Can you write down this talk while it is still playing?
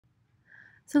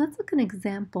So let's look at an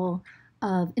example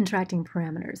of interacting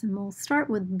parameters, and we'll start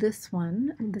with this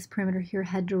one, this parameter here,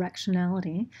 head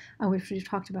directionality, which we've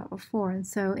talked about before. And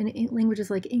so in languages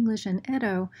like English and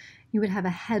Edo, you would have a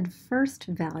head first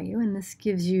value, and this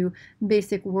gives you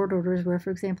basic word orders where,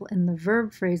 for example, in the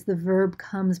verb phrase, the verb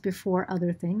comes before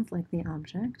other things like the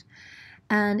object.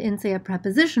 And in, say, a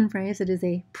preposition phrase, it is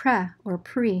a pre or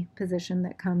preposition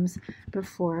that comes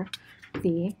before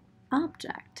the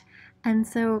object. And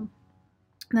so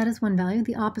that is one value.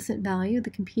 The opposite value, the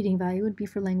competing value, would be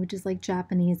for languages like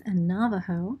Japanese and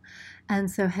Navajo. And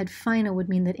so head final would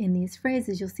mean that in these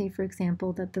phrases, you'll see, for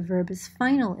example, that the verb is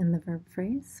final in the verb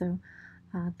phrase. So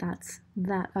that's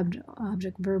that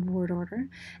object-verb word order.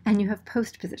 And you have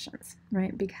postpositions,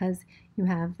 right? Because you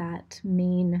have that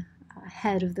main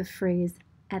head of the phrase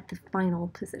at the final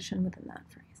position within that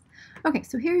phrase. Okay,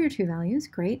 so here are your two values.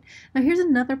 Great. Now here's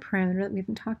another parameter that we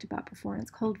haven't talked about before, and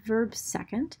it's called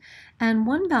verb-second. And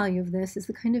one value of this is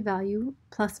the kind of value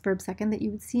plus verb-second that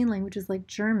you would see in languages like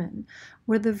German,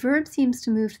 where the verb seems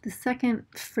to move to the second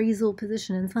phrasal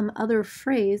position and some other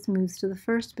phrase moves to the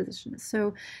first position.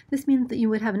 So this means that you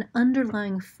would have an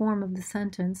underlying form of the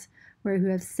sentence where you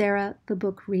have Sarah, the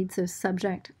book reads, so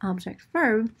subject, object,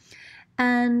 verb,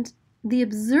 and the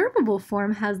observable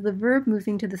form has the verb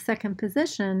moving to the second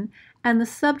position and the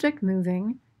subject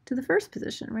moving to the first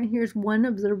position, right? Here's one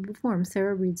observable form.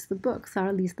 Sarah reads the book.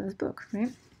 Sarah liest das book,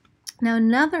 right? Now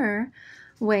another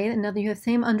way, you have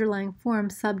same underlying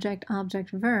form, subject, object,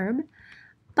 verb,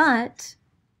 but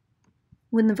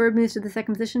when the verb moves to the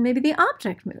second position, maybe the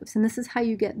object moves. And this is how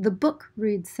you get the book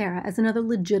reads Sarah as another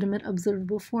legitimate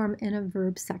observable form in a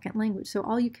verb-second language. So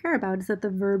all you care about is that the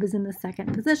verb is in the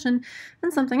second position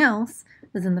and something else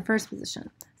is in the first position.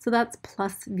 So that's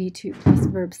plus V2, plus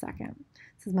verb-second.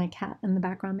 This is my cat in the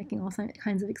background making all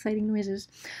kinds of exciting noises.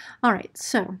 All right,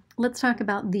 so let's talk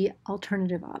about the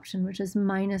alternative option, which is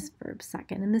minus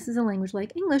verb-second. And this is a language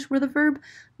like English where the verb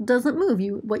doesn't move.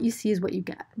 What you see is what you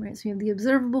get, right? So you have the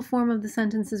observable form of the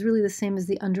sentence is really the same as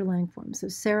the underlying form. So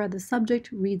Sarah, the subject,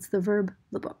 reads the verb,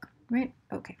 the book, right?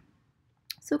 Okay,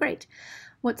 so great.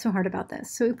 What's so hard about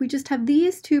this? So if we just have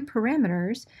these two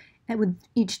parameters, and with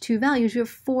each two values, you have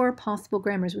four possible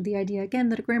grammars, with the idea, again,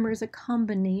 that a grammar is a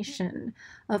combination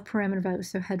of parameter values.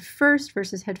 So head first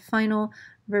versus head final,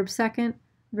 verb second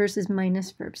versus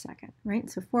minus verb second, right?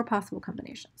 So four possible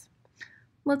combinations.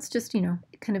 Let's just,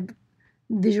 kind of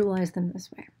visualize them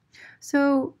this way.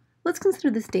 So let's consider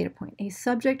this data point, a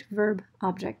subject, verb,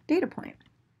 object data point.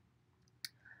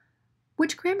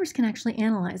 Which grammars can actually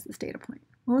analyze this data point?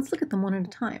 Well, let's look at them one at a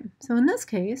time. So in this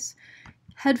case,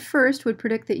 head first would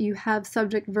predict that you have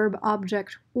subject, verb,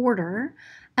 object order,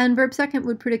 and verb second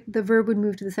would predict that the verb would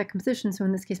move to the second position. So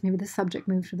in this case, maybe the subject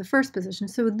moved to the first position.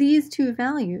 So these two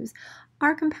values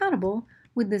are compatible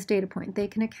with this data point. They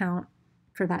can account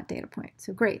for that data point.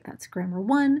 So great, that's grammar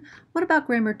one. What about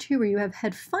grammar two, where you have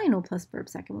head final plus verb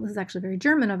second? Well, this is actually very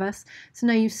German of us. So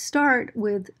now you start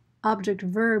with object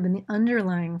verb in the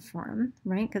underlying form,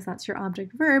 right? Because that's your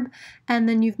object verb. And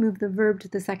then you've moved the verb to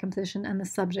the second position and the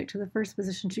subject to the first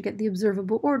position to get the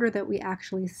observable order that we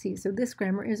actually see. So this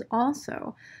grammar is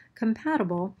also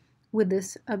compatible with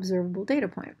this observable data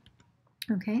point.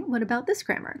 Okay, what about this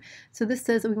grammar? So this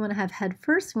says that we want to have head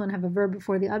first, we want to have a verb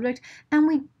before the object, and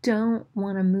we don't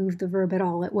want to move the verb at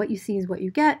all. What you see is what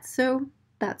you get, so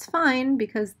that's fine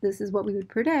because this is what we would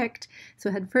predict. So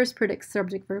head first predicts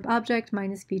subject, verb, object,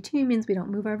 minus V2 means we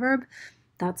don't move our verb.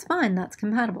 That's fine, that's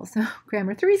compatible. So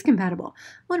grammar 3 is compatible.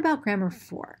 What about grammar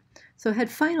 4? So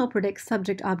head final predicts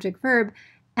subject, object, verb,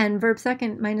 and verb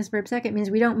second minus verb second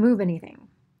means we don't move anything.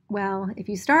 Well, if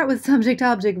you start with subject,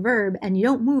 object, verb, and you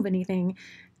don't move anything,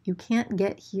 you can't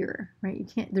get here,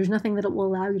 right? There's nothing that will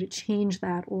allow you to change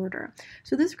that order.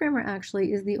 So this grammar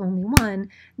actually is the only one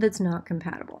that's not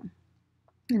compatible.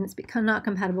 And it's not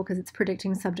compatible because it's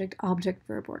predicting subject, object,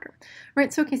 verb order.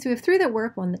 Right, so okay, so we have three that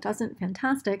work, one that doesn't,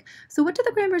 fantastic. So what do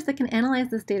the grammars that can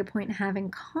analyze this data point have in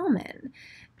common?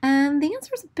 And the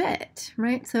answer is a bit,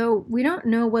 right? So we don't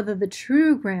know whether the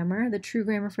true grammar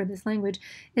for this language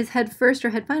is head first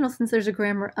or head final, since there's a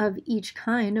grammar of each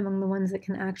kind among the ones that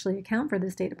can actually account for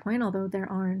this data point, although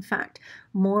there are, in fact,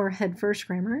 more head first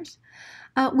grammars.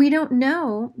 We don't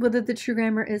know whether the true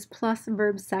grammar is plus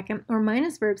verb second or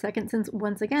minus verb second, since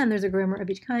once again, there's a grammar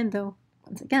of each kind, though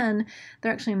once again,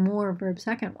 there are actually more verb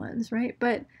second ones, right?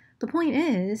 But the point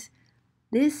is,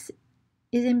 this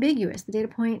is ambiguous. The data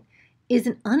point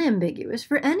isn't unambiguous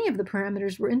for any of the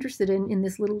parameters we're interested in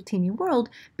this little teeny world,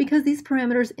 because these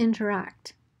parameters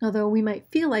interact. Although we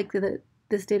might feel like that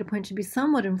this data point should be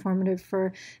somewhat informative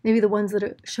for maybe the ones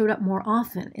that showed up more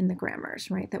often in the grammars,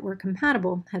 right, that were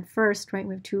compatible. Head first, right,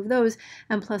 we have 2 of those,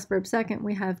 and plus verb second,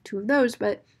 we have 2 of those,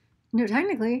 but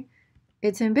technically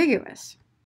it's ambiguous,